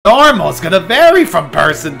normal's gonna vary from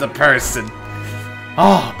person to person.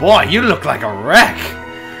 Oh boy, you look like a wreck.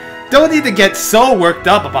 Don't need to get so worked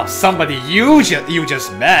up about somebody you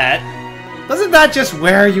just met. Doesn't that just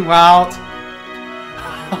wear you out?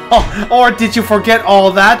 Or did you forget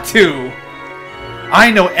all that too? I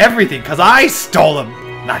know everything because I stole them.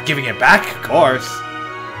 Not giving it back, of course.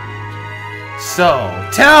 So,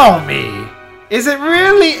 tell me, is it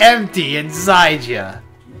really empty inside ya?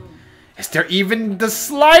 Is there even the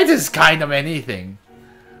slightest kind of anything?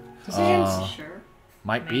 Sure.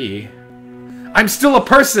 Might be. I'm still a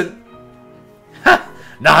person.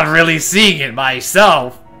 Not really seeing it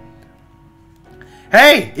myself.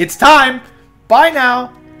 Hey, it's time. Bye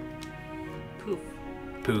now. Poof.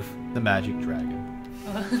 Poof, the magic dragon.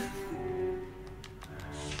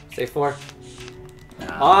 Say 4.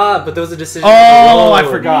 Ah, but there was a decision. Oh, I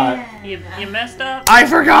forgot. You messed up? I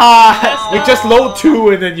forgot! Oh. We just load 2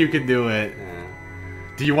 and then you can do it. Yeah.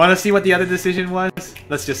 Do you want to see what the other decision was?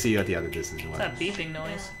 Let's just see what the other decision was. What's that beeping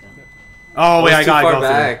noise? Oh, wait, I gotta go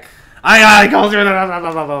back. through. I gotta go through.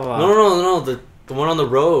 No. The one on the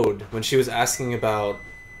road when she was asking about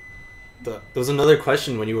there was another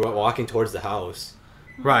question when you were walking towards the house.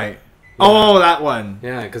 Right. Yeah. Oh, that one.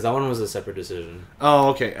 Yeah, because that one was a separate decision. Oh,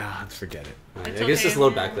 okay. Let's forget it. Right, It's I guess okay. just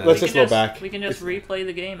load back then. Let's just load back. We can just replay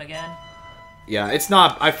the game again. Yeah, it's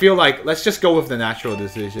not. I feel like let's just go with the natural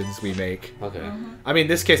decisions we make. Okay. I mean,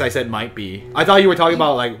 this case I said might be. I thought you were talking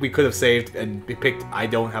about like we could have saved and we picked I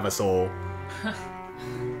don't have a soul.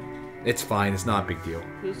 It's fine. It's not a big deal.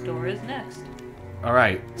 Whose door is next? All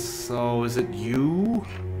right. So is it you?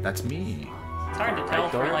 That's me. It's hard to tell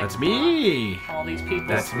for like That's me. all these people.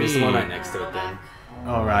 That's There's me. one right next to it then.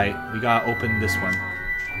 All right. We gotta open this one.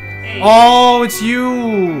 Hey. Oh, it's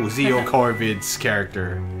you, Zeo Corvid's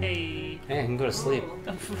character. Hey. Hey, I can go to sleep.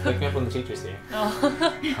 Wake me up when the teacher's here. Oh.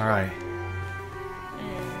 All right.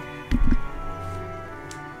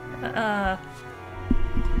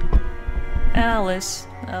 Alice.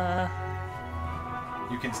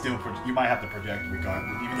 You can still. You might have to project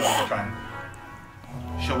regardless, even though we're trying.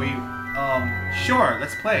 Shall we? Sure.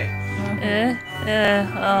 Let's play.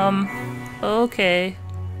 Okay.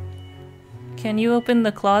 Can you open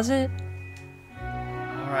the closet?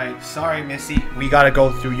 Alright, sorry, Missy. We gotta go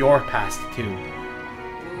through your past, too.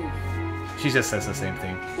 She just says the same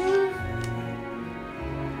thing.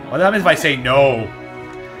 What happens if I say no?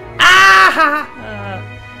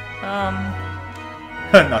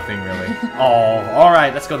 Nothing, really. Oh,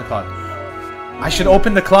 alright, let's go to the closet. I should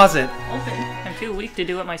open the closet. I'm too weak to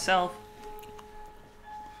do it myself.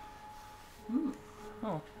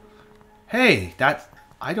 Oh. Hey,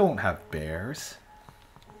 I don't have bears.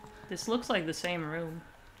 This looks like the same room.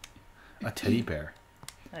 A teddy bear.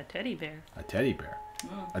 A teddy bear. A teddy bear.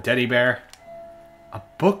 A teddy bear. A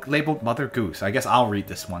book labeled Mother Goose. I guess I'll read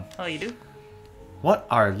this one. Oh, you do? What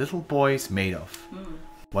are little boys made of?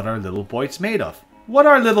 What are little boys made of? What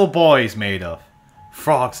are little boys made of?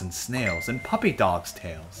 Frogs and snails and puppy dogs'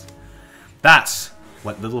 tails. That's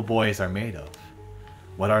what little boys are made of.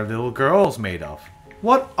 What are little girls made of?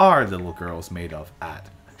 What are little girls made of at?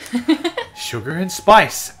 Sugar and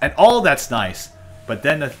spice and all that's nice. But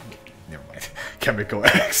then never mind. Chemical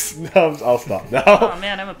X. No, I'll stop now. Oh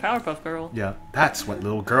man, I'm a Powerpuff Girl. Yeah, that's what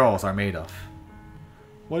little girls are made of.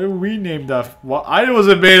 What are we named of? Well, I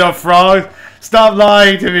wasn't made of frogs. Stop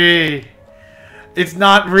lying to me. It's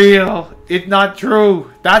not real. It's not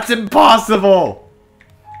true. That's impossible.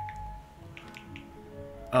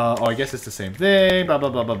 Oh, I guess it's the same thing. Blah, blah,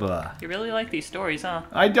 blah, blah, blah. You really like these stories, huh?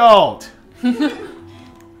 I don't.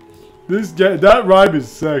 That rhyme is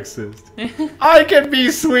sexist. I can be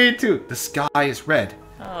sweet too. The sky is red.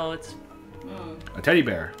 Oh, it's... A teddy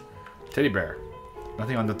bear. Teddy bear.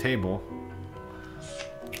 Nothing on the table.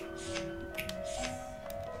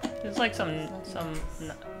 There's like some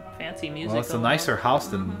fancy music. Well, it's a going nicer on. house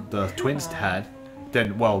than the twins had.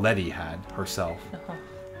 Than, well, Letty had herself.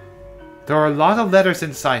 There are a lot of letters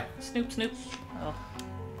inside. Snoop, Snoop. Oh.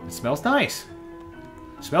 It smells nice.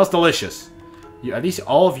 It smells delicious. At least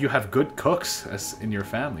all of you have good cooks as in your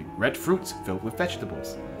family. Red fruits filled with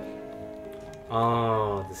vegetables.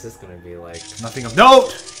 Oh, this is gonna be like... Nothing of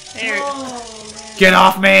note! Here. Get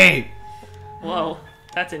off me! Whoa,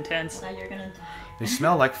 that's intense. Now you're gonna die. They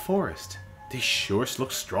smell like forest. They sure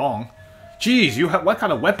look strong. Geez, what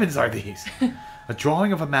kind of weapons are these? A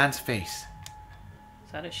drawing of a man's face.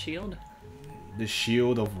 Is that a shield? The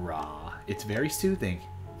shield of Ra. It's very soothing.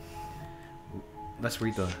 Let's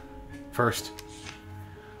read the first.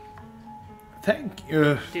 Thank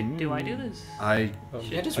you. Do I do this? I...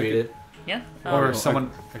 Yeah, just read it. Yeah? Or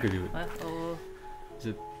someone... I could do it. Oh.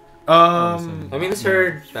 I mean, it's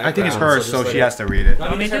her background. I think it's so hers, just so let she it- has to read it. No, I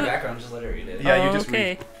Want mean, me it's her to? background. Just let her read it. Yeah, you Oh, just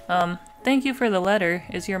okay. read. Thank you for the letter.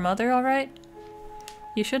 Is your mother alright?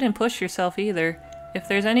 You shouldn't push yourself either. If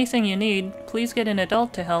there's anything you need, please get an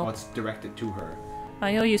adult to help. What's directed to her?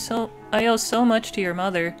 I owe so much to your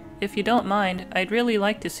mother. If you don't mind, I'd really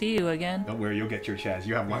like to see you again. Don't worry, you'll get your chance.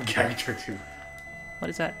 You have one character too. What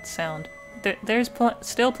does that sound? There's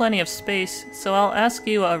still plenty of space, so I'll ask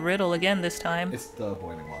you a riddle again this time. It's the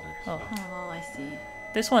boiling water. Oh. Oh, I see.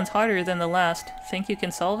 This one's harder than the last. Think you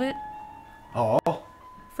can solve it? Oh.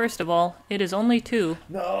 First of all, it is only 2,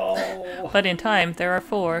 No. but in time there are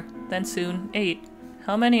 4, then soon 8.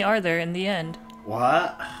 How many are there in the end?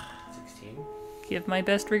 What? 16. Give my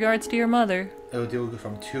best regards to your mother. It'll do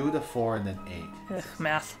from 2 to 4 and then 8. Ugh,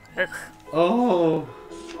 math. Ugh. Oh.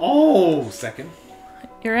 Oh. Second.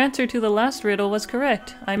 Your answer to the last riddle was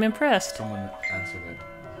correct. I'm impressed. Someone answered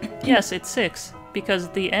it. Yes, it's 6, because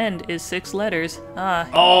the end is 6 letters. Ah,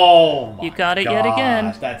 Oh. My You got it yet again.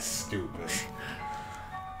 gosh, That's stupid.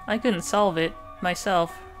 I couldn't solve it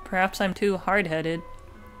myself. Perhaps I'm too hard-headed.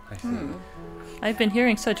 I see. I've been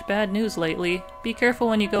hearing such bad news lately. Be careful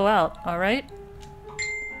when you go out, alright?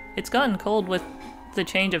 It's gotten cold with the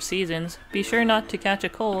change of seasons. Be sure not to catch a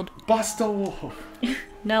cold. Bust a wolf.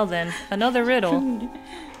 Now then, another riddle.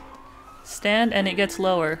 Stand and it gets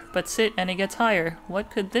lower, but sit and it gets higher.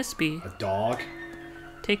 What could this be? A dog?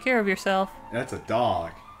 Take care of yourself. That's a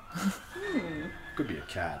dog. Could be a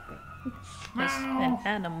cat, but. Yes, an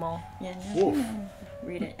animal. Yeah, Wolf.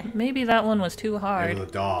 read it. Maybe that one was too It hard. was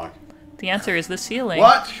a dog. The answer is the ceiling.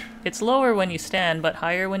 What? It's lower when you stand, but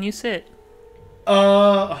higher when you sit.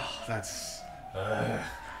 That's.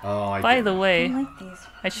 I By did- the I way, like these.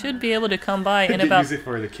 I should be able to come by in You about use it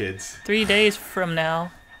for the kids, 3 days from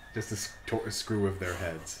now. just to screw with their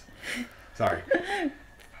heads. Sorry.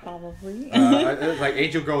 Probably. Like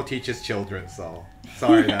Angel Girl teaches children, so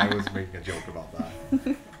sorry that I was making a joke about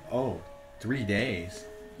that. Oh, 3 days.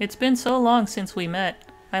 It's been so long since we met.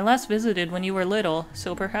 I last visited when you were little,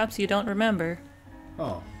 so perhaps you don't remember.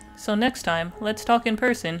 Oh, So next time, let's talk in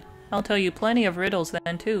person. I'll tell you plenty of riddles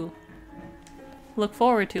then, too. Look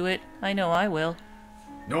forward to it. I know I will.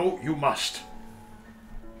 no, you must.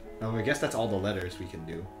 Oh, I guess that's all the letters we can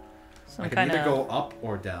do. Some I can kind either of go up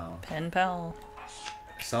or down. pen pal.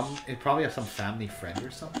 It probably has some family friend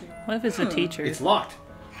or something. What if it's a teacher? It's locked.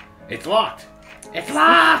 It's locked. It's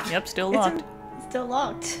locked. Yep, still It's locked. still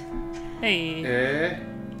locked. Hey, Eh?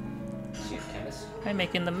 She's a chemist. I'm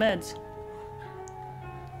making the meds.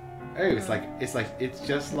 Hey, it's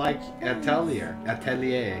just like atelier,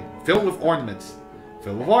 filled with ornaments,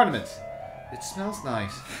 It smells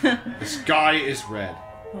nice. The sky is red.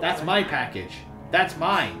 That's my package. That's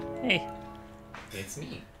mine. Hey, It's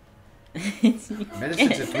me.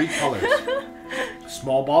 Medicine's in 3 colors.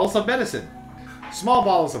 Small bottles of medicine. Small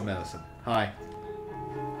bottles of medicine. Hi.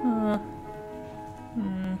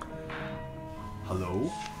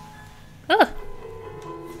 Hello?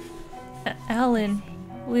 Alan,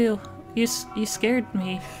 you scared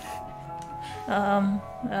me.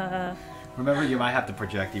 Remember, you might have to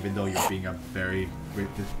project even though you're being a very...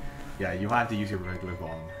 Yeah, you have to use your regular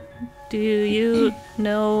volume. Do you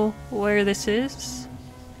know where this is?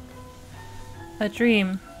 A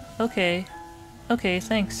dream. Okay. Okay,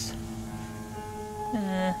 thanks.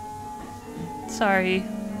 Sorry,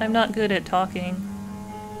 I'm not good at talking.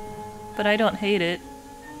 But I don't hate it.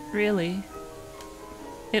 Really.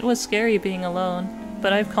 It was scary being alone,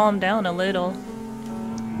 but I've calmed down a little.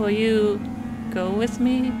 Will you go with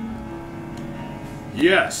me?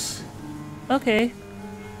 Yes! Okay.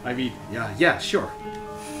 I mean, yeah, sure.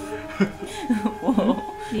 Whoa.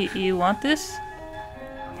 You want this?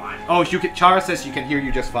 Oh, Chara says you can hear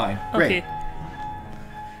you just fine. Great. Okay.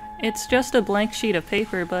 It's just a blank sheet of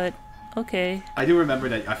paper, but okay. I do remember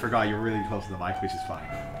that I forgot you were really close to the mic, which is fine.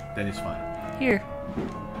 Then it's fine. Here.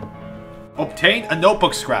 Obtain a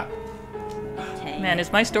notebook scrap. Okay. Man,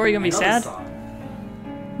 is my story gonna be sad?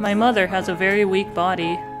 My mother has a very weak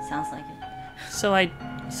body, Sounds like it.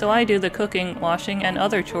 so I do the cooking, washing, and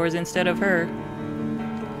other chores instead of her.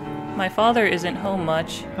 My father isn't home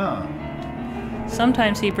much. Huh.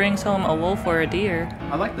 Sometimes he brings home a wolf or a deer.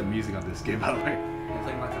 I like the music on this game, by the way.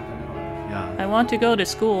 Yeah. I want to go to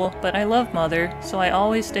school, but I love Mother, so I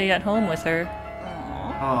always stay at home with her.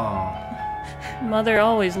 Aww. Oh. Mother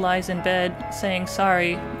always lies in bed, saying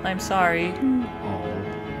sorry, I'm sorry, Oh.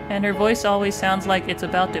 and her voice always sounds like it's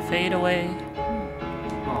about to fade away.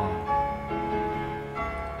 Oh.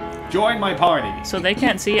 Join my party. So they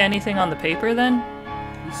can't see anything on the paper then?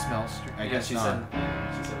 He smells strange. I guess she not. said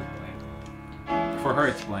it was blank. For her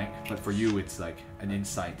it's blank, but for you it's like an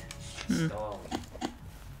insight. Skull.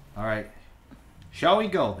 Alright. Shall we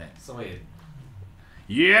go then? So wait,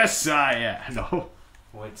 Yes, I am. No.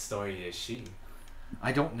 what story is she?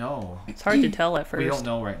 I don't know. It's hard to tell at first. We don't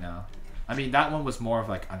know right now. I mean, that one was more of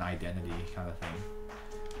like an identity kind of thing.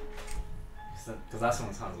 Because last one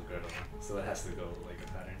was Hansel Gretel, so that has to go like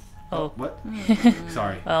a pattern. Oh, What?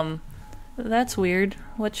 Sorry. that's weird.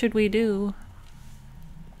 What should we do?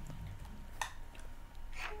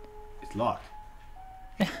 It's locked.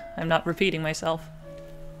 I'm not repeating myself.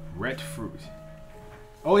 Red fruit.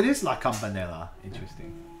 Oh, it is La Campanella.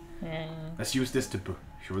 Interesting. Eh. Let's use this to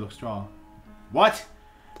sure look strong. What?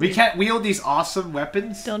 We can't wield these awesome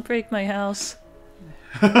weapons? Don't break my house.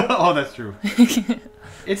 Oh, that's true.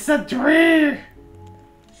 It's a tree!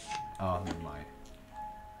 Oh, never mind.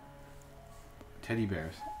 Teddy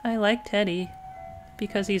bears. I like Teddy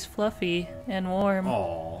because he's fluffy and warm.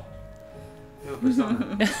 Oh. Yo,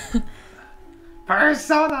 Persona.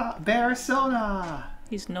 Persona! Persona!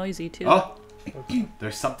 He's noisy too. Oh!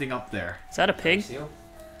 There's something up there. Is that a pig? Seal?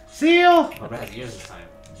 Seal! Oh, but it has ears this time.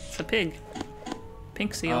 It's a pig.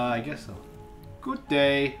 Pink seal. I guess so. Good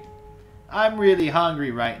day. I'm really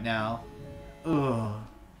hungry right now. Ugh.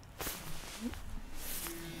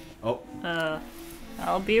 Oh.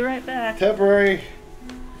 I'll be right back. Temporary.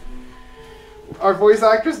 Our voice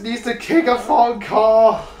actress needs to kick a phone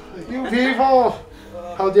call. You people!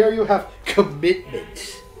 How dare you have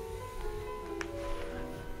commitment?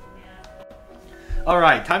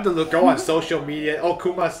 Alright, time to go on social media. Oh,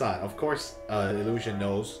 Kuma-san. Of course, Illusion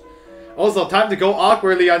knows. Also, time to go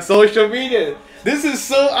awkwardly on social media. This is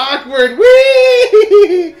so awkward.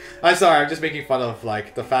 Whee! I'm sorry, I'm just making fun of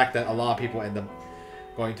like the fact that a lot of people end up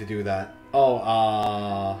going to do that.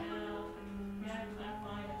 Oh,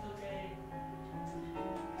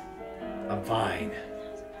 I'm fine.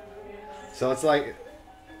 So it's like,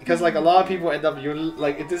 because like a lot of people end up, you're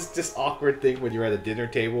like, it's this awkward thing when you're at a dinner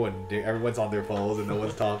table and everyone's on their phones and no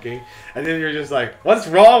one's talking, and then you're just like, what's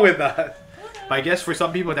wrong with that? But I guess for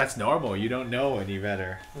some people that's normal. You don't know any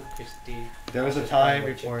better. There was a time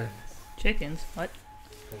before. Chickens? What?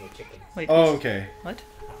 Wait. Oh, okay. What?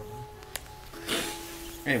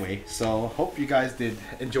 Anyway, so hope you guys did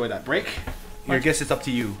enjoy that break. I guess it's up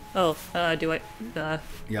to you. Oh, do I?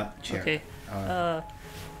 Yeah, chair. Okay.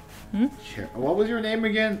 Chair. What was your name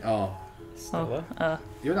again? Oh, Oh,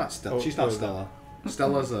 you're not Stella. Oh, She's not oh, Stella.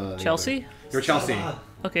 Stella's a Chelsea? You're Chelsea.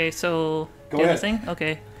 Okay, so Go do the ahead. thing?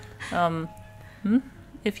 Okay.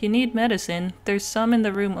 If you need medicine, there's some in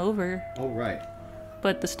the room over, Oh right.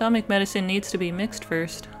 but the stomach medicine needs to be mixed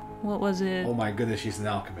first. What was it? Oh my goodness, she's an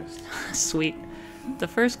alchemist. Sweet. The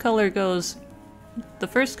first color goes. The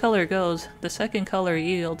second color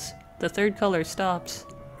yields. The third color stops.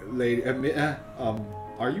 Lady,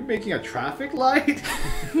 are you making a traffic light?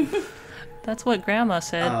 That's what Grandma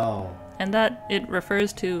said, Oh, and that it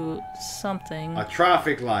refers to something. a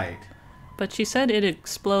traffic light. But she said it'd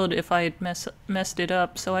explode if I had messed it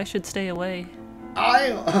up, so I should stay away.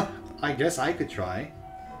 I guess I could try.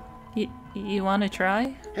 You want to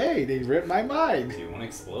try? Hey, they ripped my mind. Do you want to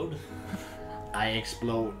explode? I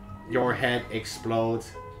explode. Your head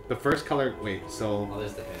explodes. The first color. Wait. So Oh,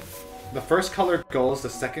 there's the head. the first color goes, the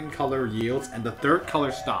second color yields, and the third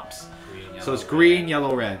color stops. Green, So yellow, it's red. green,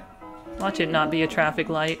 yellow, red. Watch it not be a traffic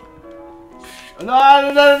light. No,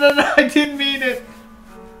 I didn't mean it.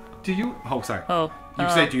 Do you? Oh, sorry. Oh. You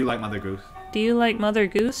said, do you like Mother Goose? Do you like Mother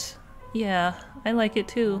Goose? Yeah, I like it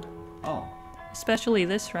too. Oh, Especially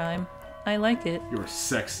this rhyme. I like it. you're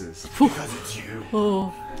sexist. Because it's you.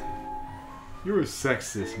 Oh. You're a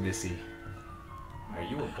sexist, Missy. Are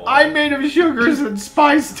you a boy? I'm made of sugars and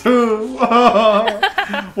spice too.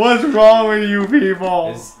 What's wrong with you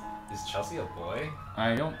people? Is Chelsea a boy?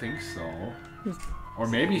 I don't think so. Or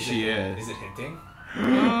maybe she is. Is it hinting?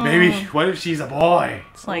 Maybe. What if she's a boy?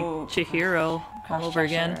 It's like Oh. Chihiro all over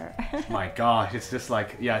again. My gosh, it's just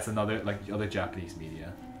like, yeah, it's another like other Japanese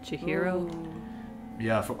media. Chihiro.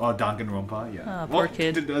 Yeah, from Danganronpa. Yeah. Ah, poor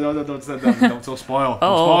kid. Don't spoil.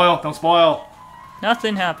 Uh-oh. Don't spoil.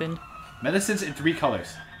 Nothing happened. Medicines in 3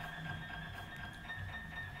 colors.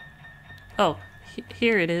 Oh,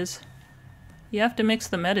 here it is. You have to mix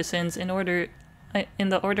the medicines in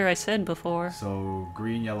the order I said before. So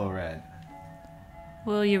green, yellow, red.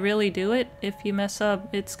 Will you really do it? If you mess up,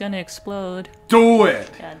 it's gonna explode. Do it.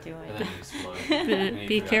 Yeah, do And it. then you explode. And then you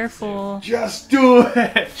Be forgot to careful. Just do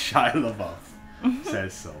it. Shia LaBeouf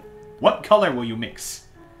says so. What color will you mix?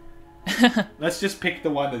 Let's just pick the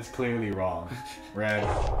one that's clearly wrong. Red.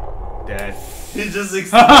 Dead. save. He just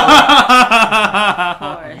exploded.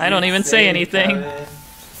 I don't even say anything.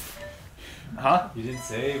 Huh? You didn't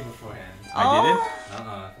say beforehand. I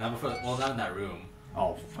didn't? Not before. Well, not in that room.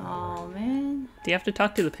 Oh, fuck. Oh man. Do you have to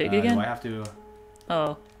talk to the pig Do again? I have to?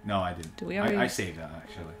 Oh, No, I didn't. Do we already- I saved that,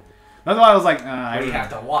 actually. That's why I was like, I We don't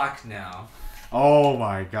have know. to walk now. Oh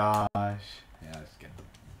my gosh. Yeah, let's get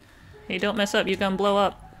hey, don't mess up. You're gonna blow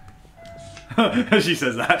up. She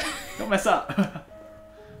says that. Don't mess up.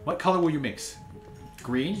 What color will you mix?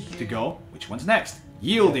 Green to go. Which one's next?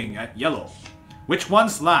 Yielding at yellow. Which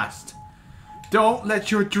one's last? Don't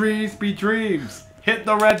let your dreams be dreams. Hit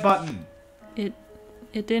the red button.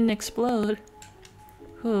 It didn't explode.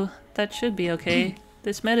 Whew, that should be okay.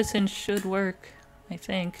 This medicine should work, I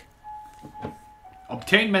think.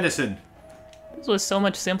 Obtain medicine. This was so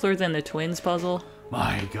much simpler than the twins puzzle.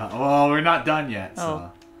 My god. Oh, we're not done yet. So.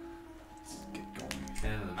 Oh. Let's get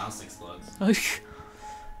going. And the mouse explodes.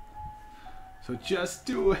 So just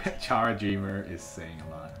do it. Chara Dreamer is saying a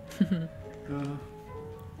lot.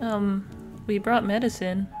 We brought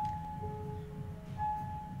medicine.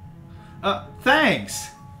 Thanks.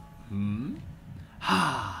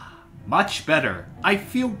 Much better. I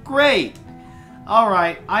feel great.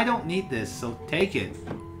 Alright, I don't need this, so take it.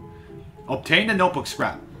 Obtain the notebook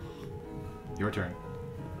scrap. Your turn.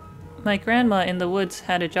 My grandma in the woods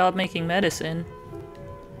had a job making medicine.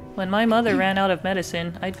 When my mother ran out of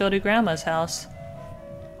medicine, I'd go to Grandma's house.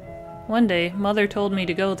 One day, Mother told me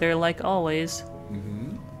to go there like always.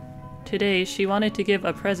 Today, she wanted to give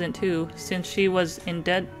a present too, since she was in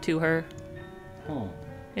debt to her. Oh.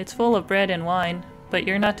 It's full of bread and wine, but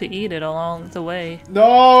you're not to eat it along the way.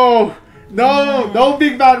 No! No! No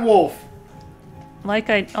big bad wolf! Like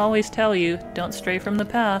I always tell you, don't stray from the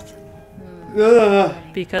path, Ugh.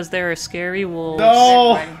 because there are scary wolves.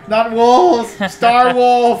 No! Not wolves! Star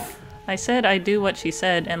Wolf! I said I'd do what she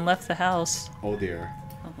said and left the house. Oh dear.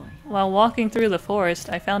 Oh boy. While walking through the forest,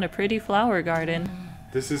 I found a pretty flower garden.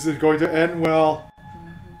 This isn't going to end well.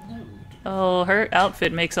 Oh, her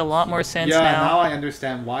outfit makes a lot more sense Yeah, now. now I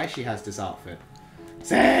understand why she has this outfit.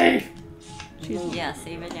 Save! Yeah,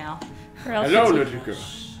 save it now. Her outfit's Hello, little girl.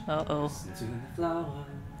 Uh-oh. Listen to the flowers.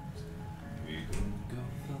 We can go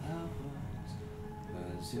flowers.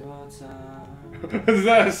 Where's your time? Is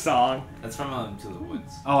that a song? That's from Into the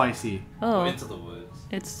Woods. Oh, I see. Oh, Into the Woods.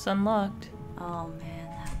 it's unlocked. Oh man,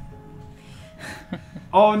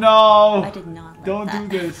 Oh no! I did not let Don't that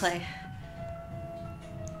do this. play.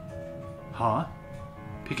 Huh?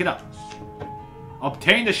 Pick it up.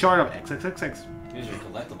 Obtain the shard of XXXX. These are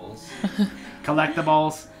collectibles.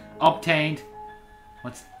 Collectibles. Obtained.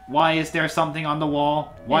 Why is there something on the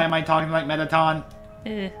wall? Why am I talking like Metaton?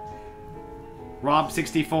 Eh.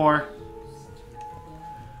 Rob64.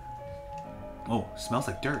 Oh, smells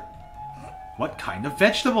like dirt. What kind of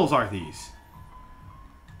vegetables are these?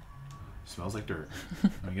 Smells like dirt.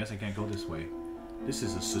 I guess I can't go this way. This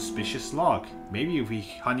is a suspicious log. Maybe if we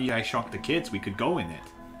Honey I Shrunk the Kids, we could go in it.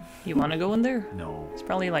 You want to go in there? No. It's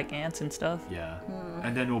probably like ants and stuff. Yeah.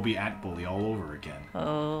 And then we'll be ant bully all over again.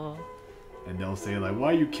 Oh. And they'll say like,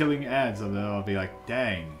 why are you killing ants? And then I'll be like,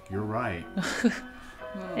 dang, you're right.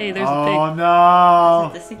 Hey, there's a Oh pig.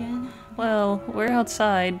 no! Is it this again? Well, we're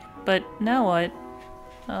outside, but now what?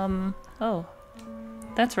 Oh.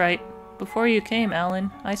 That's right. Before you came,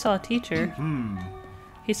 Alan, I saw a teacher.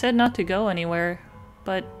 He said not to go anywhere,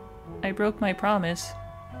 but I broke my promise.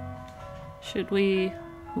 Should we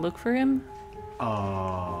look for him?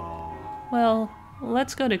 Oh. Well,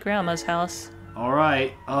 let's go to Grandma's house.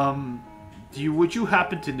 Alright, would you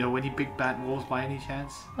happen to know any big bad wolves by any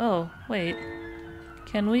chance? Oh, wait.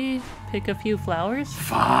 Can we pick a few flowers?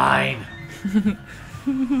 Fine.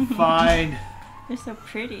 Fine. They're so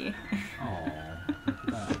pretty. Oh.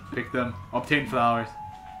 Pick them. Obtain flowers.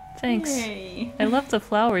 Thanks. Yay. I love the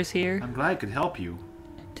flowers here. I'm glad I could help you.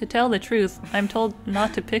 To tell the truth, I'm told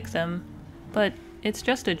not to pick them, but it's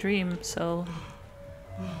just a dream, so...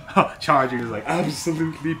 Charger is like,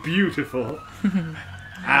 absolutely beautiful.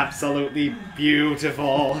 Absolutely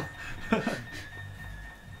beautiful.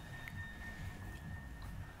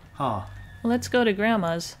 Huh. Let's go to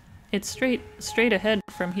Grandma's. It's straight ahead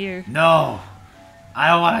from here. No. I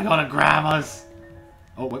don't want to go to Grandma's.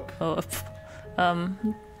 Oh, what? Oh,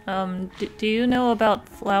 do you know about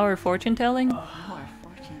flower fortune telling? More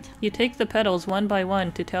fortune telling. You take the petals one by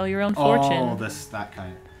one to tell your own fortune. Oh, that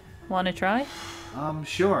kind. Wanna try?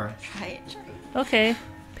 Sure. Try it. Okay,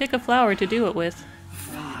 pick a flower to do it with.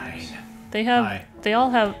 Fine. They have, Hi. they all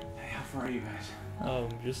have, Hey, how far are you guys?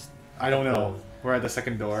 just... I don't know. We're at the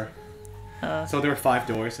second door. So there are 5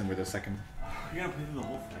 doors, and we're the second. You're gonna play through the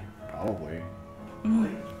whole thing. Probably.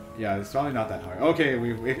 Yeah, it's probably not that hard. Okay,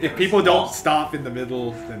 if people don't stop in the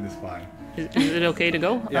middle, then it's fine. Is it okay to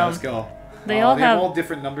go? Yeah, let's go. They all have have... all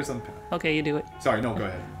different numbers on. Okay, you do it. Sorry, no, go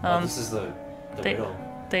ahead. This is the they- riddle.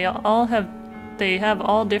 They all have they have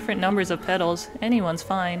all different numbers of petals. Anyone's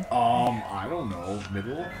fine. I don't know.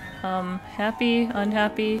 Middle? Happy,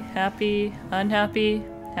 unhappy, happy, unhappy,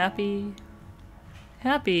 happy,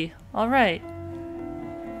 happy. Alright.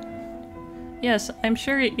 Yes, I'm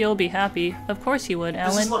sure you'll be happy. Of course you would,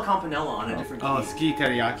 Alan. This is La Campanella on a different Oh, key. ski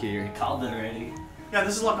teriyaki. Called it already. Yeah,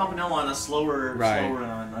 this is La Campanella on a slower, Right. slower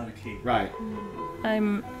on a key. Right.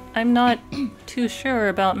 I'm not too sure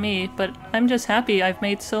about me, but I'm just happy I've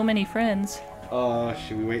made so many friends.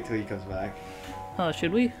 Should we wait till he comes back? Oh,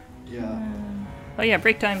 should we? Yeah. Oh yeah,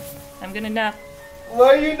 break time. I'm gonna nap.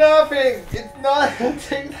 Why are you napping? It's not gonna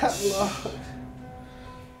take that long.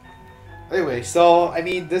 Anyway, so, I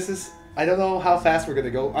mean, this is... I don't know how fast we're gonna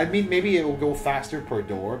go. I mean, maybe it will go faster per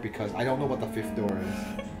door, because I don't know what the 5th door is.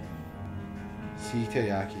 See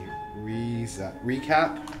teriyaki.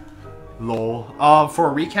 Recap? Lol.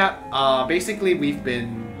 For a recap, basically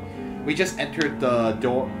we just entered the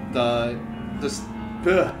door, the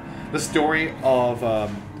story of,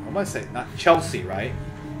 I'm gonna say, not Chelsea, right?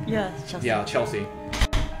 Yes, Chelsea. Yeah, Chelsea.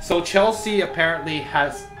 So Chelsea apparently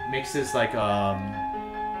makes this like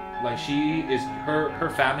she is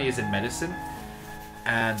her family is in medicine,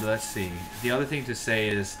 and let's see. The other thing to say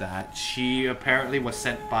is that she apparently was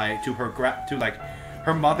sent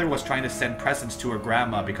her mother was trying to send presents to her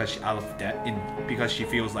grandma because she out of debt because she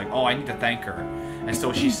feels like, oh, I need to thank her, and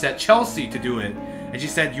so she sent Chelsea to do it, and she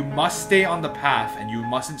said, you must stay on the path and you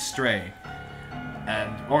mustn't stray,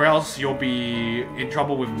 or else you'll be in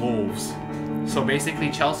trouble with wolves. So basically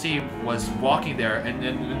Chelsea was walking there, and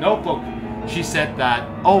in the notebook she said that,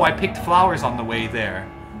 oh, I picked flowers on the way there,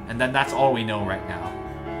 and then that's all we know right now.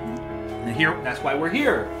 And here, that's why we're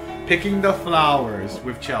here, picking the flowers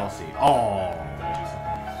with Chelsea. Oh,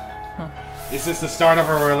 is this the start of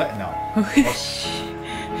a relate? No.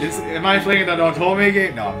 Am I playing the Otome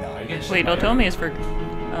game? No, I'm not. Wait, Otome is for...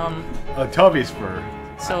 Otome's for...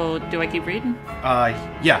 So, do I keep reading?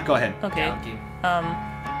 Yeah, go ahead. Okay.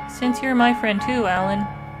 Since you're my friend too, Alan,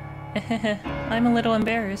 I'm a little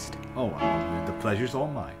embarrassed. Oh, the pleasure's all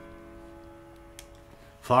mine.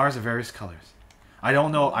 Flowers of various colors. I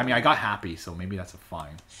don't know. I mean, I got happy, so maybe that's a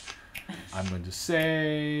fine. I'm going to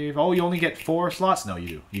save. Oh, you only get 4 slots? No, you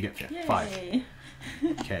do. You get 5. Yay.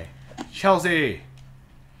 Okay. Chelsea!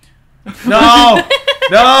 No!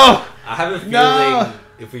 No! I have a feeling No!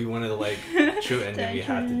 if we wanted to like true ending, we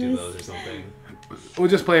have to do those or something. We'll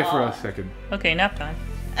just play it for a second. Okay, nap time.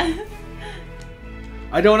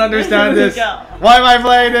 I don't understand Here we this. go. Why am I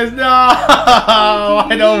playing this? No!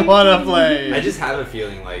 I don't want to play. I just have a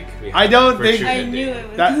feeling like we have I don't for think- true I ending. knew it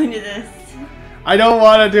was That- going to this. I don't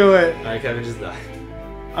want to do it. Alright, Kevin, just die.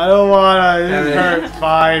 I don't want to. This Kevin. hurts.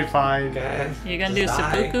 Fine, fine. Guys, You gonna do just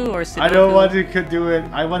die. seppuku or sudoku? I don't want to do it.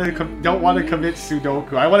 I want to. Don't want to commit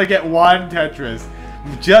Sudoku. I want to get 1 Tetris,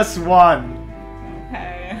 just 1.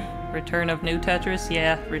 Okay. Return of New Tetris?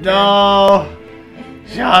 Yeah, return. No.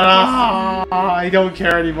 Shut up. I don't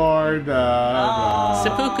care anymore. No.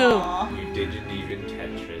 Seppuku. You didn't even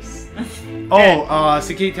Tetris. Oh,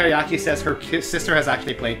 Saki Teriyaki says her sister has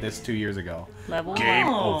actually played this 2 years ago. Level. Game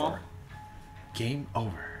Oh. over. Game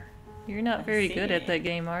over. You're not very see. good at that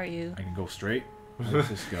game, are you? I can go straight. Let's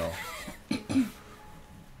just go.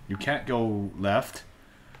 You can't go left.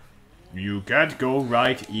 You can't go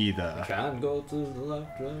right either. Can't go to the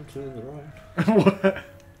left, run to the right. What?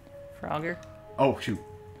 Frogger? Oh shoot.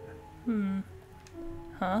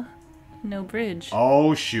 Huh? No bridge.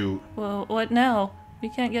 Oh shoot. Well, what now? We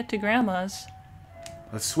can't get to Grandma's.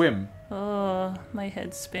 Let's swim. Oh, my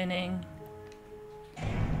head's spinning.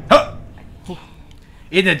 Huh!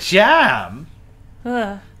 In a jam.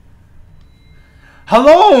 Ugh.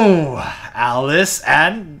 Hello, Alice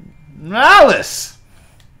and Alice.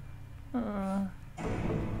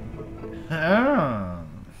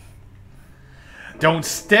 Don't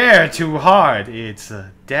stare too hard. It's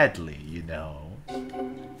deadly, you know.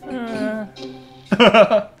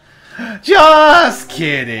 Just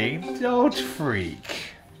kidding. Don't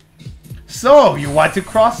freak. So, you want to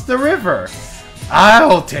cross the river?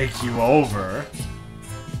 I'll take you over.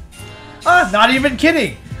 Not even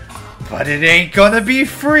kidding. But it ain't gonna be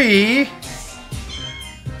free.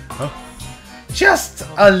 Huh? Just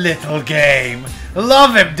a little game.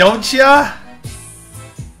 Love him, don't ya?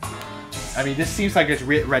 I mean, this seems like it's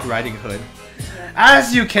Red Riding Hood.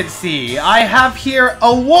 As you can see, I have here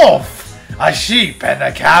a wolf, a sheep, and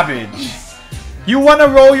a cabbage. You wanna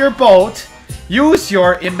row your boat? Use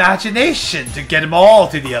your imagination to get them all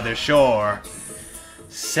to the other shore.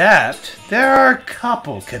 Except, there are a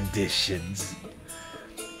couple conditions.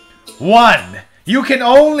 1. You can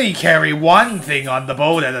only carry 1 thing on the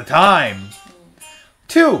boat at a time.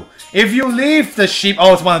 2. If you leave the sheep...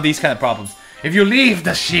 Oh, it's one of these kind of problems. If you leave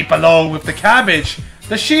the sheep alone with the cabbage,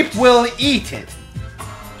 the sheep will eat it.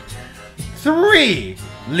 3.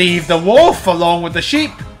 Leave the wolf alone with the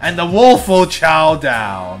sheep, and the wolf will chow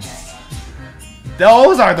down.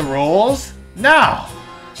 Those are the rules. Now,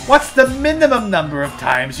 what's the minimum number of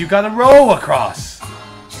times you gotta row across?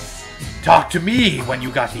 Talk to me when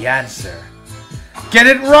you got the answer. Get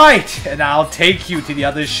it right, and I'll take you to the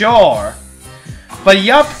other shore. But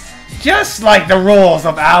yup, just like the rules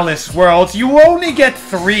of Alice Worlds, you only get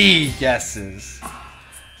 3 guesses.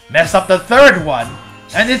 Mess up the 3rd one,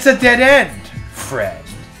 and it's a dead end, friend.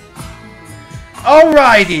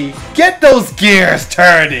 Alrighty, get those gears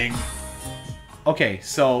turning. Okay,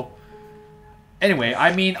 so... Anyway,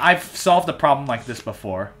 I mean, I've solved a problem like this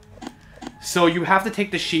before. So you have to take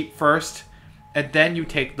the sheep first, and then you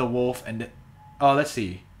take the wolf, and... Oh, let's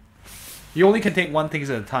see. You only can take 1 thing at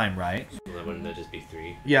a time, right? Well, wouldn't that just be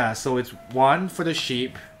 3? Yeah, so it's 1 for the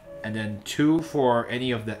sheep, and then 2 for any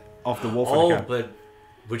of the wolf. Oh, or the but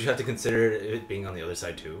would you have to consider it being on the other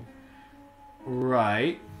side too?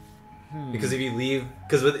 Right. Because if you leave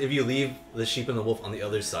the sheep and the wolf on the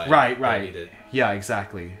other side, Right. they'll eat it. Yeah,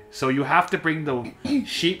 exactly. So you have to bring the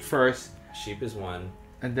sheep first, Sheep is 1.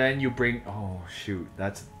 and then you bring... Oh, shoot.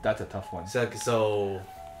 That's a tough one. So,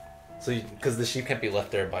 because the sheep can't be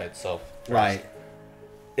left there by itself. First. Right.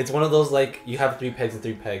 It's one of those, like, you have 3 pegs and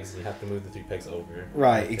 3 pegs, and you have to move the 3 pegs over.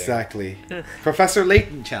 Right, Okay. exactly. Ugh. Professor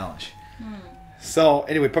Layton challenge. So,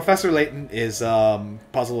 anyway, Professor Layton is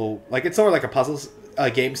puzzle... Like, it's sort of like a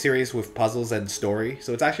game series with puzzles and story.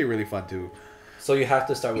 So it's actually really fun, too. So you have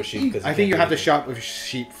to start with sheep. Cause I think you have to start with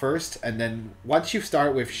sheep first, and then once you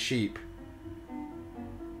start with sheep...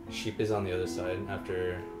 Sheep is on the other side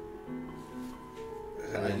after...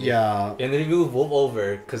 yeah, And then you move wolf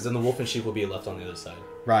over, because then the wolf and sheep will be left on the other side.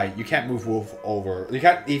 right. You can't move wolf over. You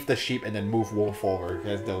can't eat the sheep and then move wolf over,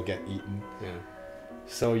 because they'll get eaten. Yeah.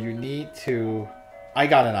 So you need to... I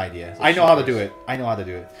got an idea. So I know how to sheep do it. I know how to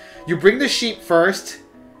do it. You bring the sheep first.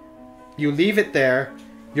 You leave it there.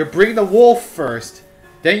 You bring the wolf first.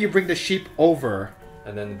 Then you bring the sheep over.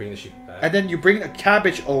 And then bring the sheep back. And then you bring a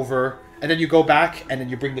cabbage over. And then you go back and then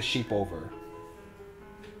you bring the sheep over.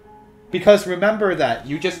 Because remember that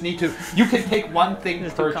you just need to... You can take 1 thing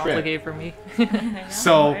It's per too trip. complicated for me. I know,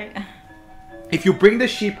 So- right? If you bring the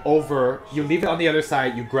sheep over, you leave it on the other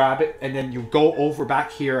side, you grab it, and then you go over back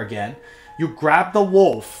here again. You grab the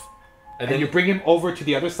wolf, and then you bring him over to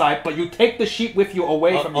the other side, but you take the sheep with you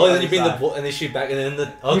away from the and other then you bring side. the wolf and the sheep back, and then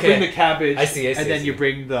the... Okay. You bring the cabbage, I see, and then I you see.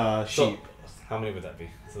 bring the So, sheep. how many would that be?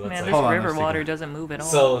 So that's Man, like... this Hold on, river let's take water it. doesn't move at all.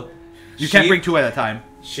 So... You can't bring 2 at a time.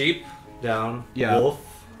 Sheep down, Yeah.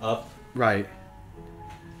 wolf up, Right.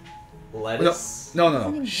 lettuce...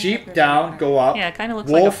 No. Sheep down, go up. Yeah, it kind of looks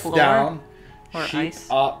like a Wolf floor down, or sheep ice.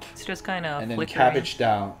 up, It's just kind of and then flickering. cabbage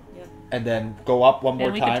down. Yep. And then go up 1 more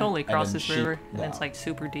And we time. could totally and cross then this sheep river, and down. it's like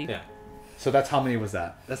super deep. Yeah. So that's how many was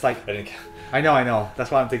that? That's like... I didn't... I know.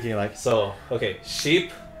 That's why I'm thinking like... So, okay,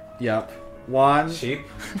 sheep, Yep. 1, sheep,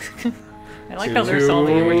 I like how they're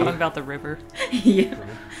solving it. We're talking about the river. Yeah.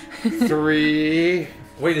 3,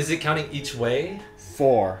 Wait, is it counting each way?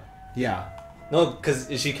 4. Yeah. No, because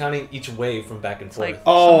is she counting each way from back and It's forth? like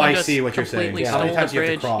Oh, someone I just see what you're saying. completely Yeah. How How many stole times the you have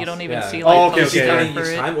to bridge. cross? You don't even Yeah. see Oh, like okay, Is she okay. counting for each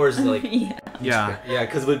it. time, or is it like... Yeah. Yeah. Yeah,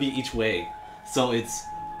 because it would be each way. So it's...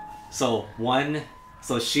 So, 1...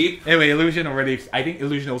 So, sheep... Anyway, Illusion already... I think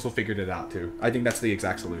Illusion also figured it out, too. I think that's the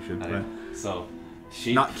exact solution. Okay. So,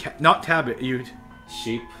 sheep, Not cabbage. You...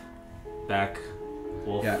 sheep, back,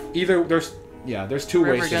 wolf, Yeah. Either there's... Yeah, there's 2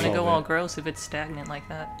 River ways to gonna solve go all it. gross if it's stagnant like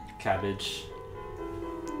that. cabbage,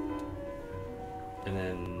 and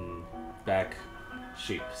then back,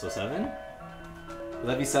 sheep. So 7? Would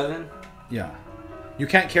that be 7? Yeah. You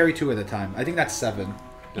can't carry 2 at a time. I think that's 7.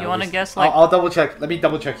 You want to guess like I'll double check. Let me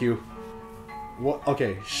double check you. What?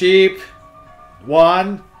 Okay. Sheep.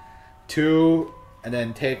 1, 2, and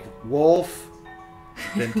then take wolf.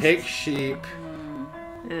 Then take sheep.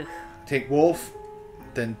 ugh. Take wolf.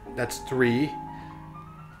 Then that's 3.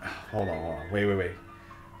 Hold on. Wait.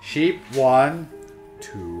 Sheep 1,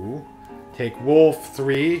 2. Take wolf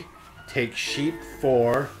 3. Take sheep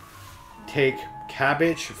 4. Take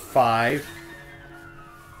cabbage 5.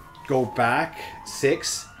 Go back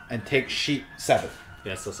 6 and take sheep 7.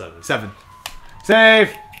 Yeah, still 7. 7.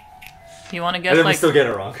 Save. You want to And guess then we like still get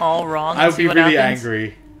it wrong. all wrong? I and would see be what really happens?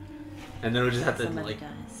 angry. And then we just have to Somebody like...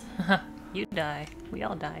 dies. You die. We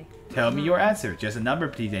all die. Tell me your answer. Just a number,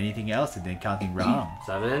 please. Anything else, and then counting wrong.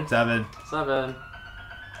 7? 7. 7.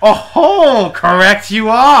 Oh, correct you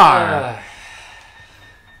are.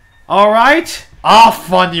 All right,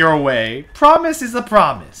 off on your way. Promise is a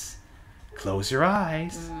promise. Close your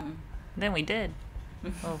eyes. Then we did.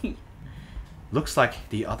 Oh. Looks like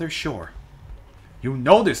the other shore. You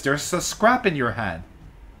notice there's a scrap in your hand.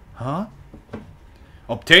 Huh?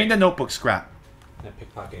 Obtain the notebook scrap. Yeah,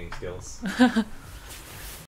 pickpocketing skills.